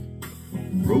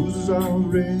Roses are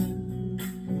red,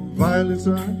 violets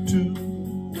are too,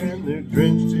 and they're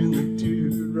drenched in the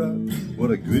teardrops.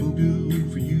 What I couldn't do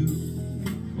for you.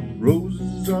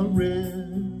 Roses are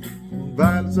red,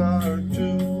 violets are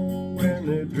too, and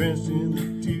they're drenched in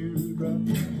the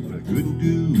teardrops. What I couldn't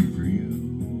do for you.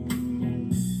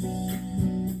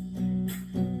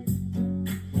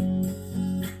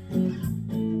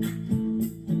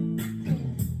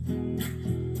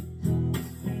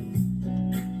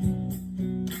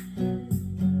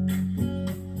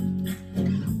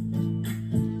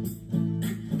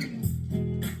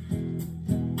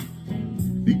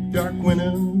 Deep dark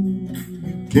winter,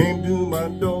 you came to my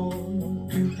door.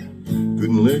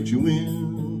 Couldn't let you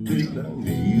in till I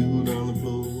kneeled on the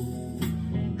floor.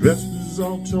 Dress was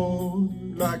all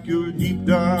torn like your deep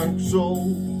dark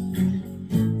soul.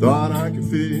 Thought I could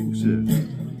fix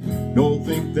it, don't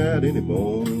think that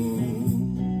anymore.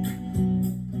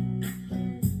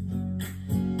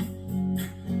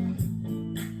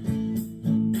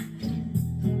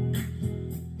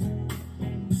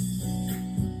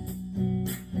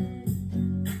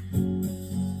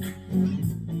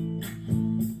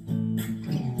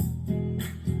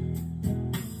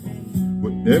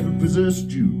 Whatever possessed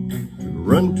you to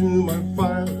run to my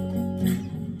fire?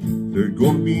 There's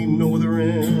gonna be no other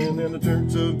end, and the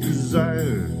turns of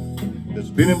desire. The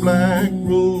spinning black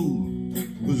room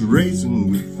was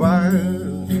racing with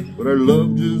fire, but our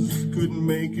love just couldn't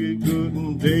make it,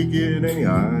 couldn't take it any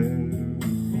higher.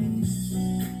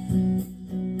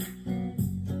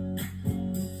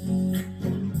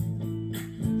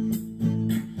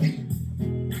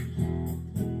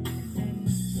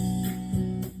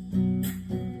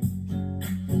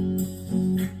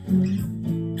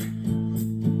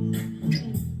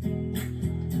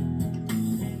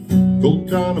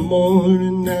 Cold down the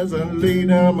morning as I lay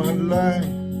down my life,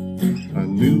 I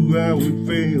knew I would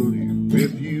fail you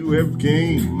if you ever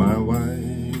became my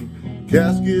wife.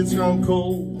 Caskets gone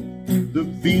cold, the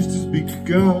feast has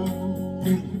begun.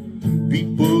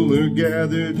 People are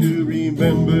gathered to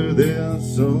remember their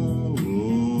son.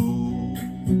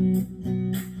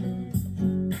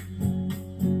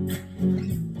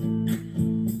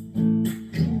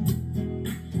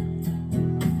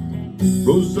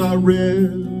 Roses are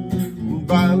red,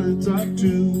 violets are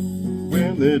too,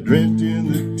 when they're drenched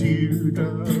in the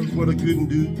teardrops. What I couldn't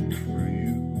do for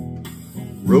you.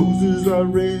 Roses are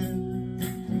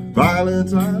red,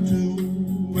 violets are too,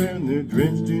 when they're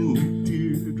drenched in the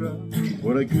teardrops.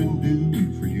 What I couldn't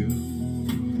do for you.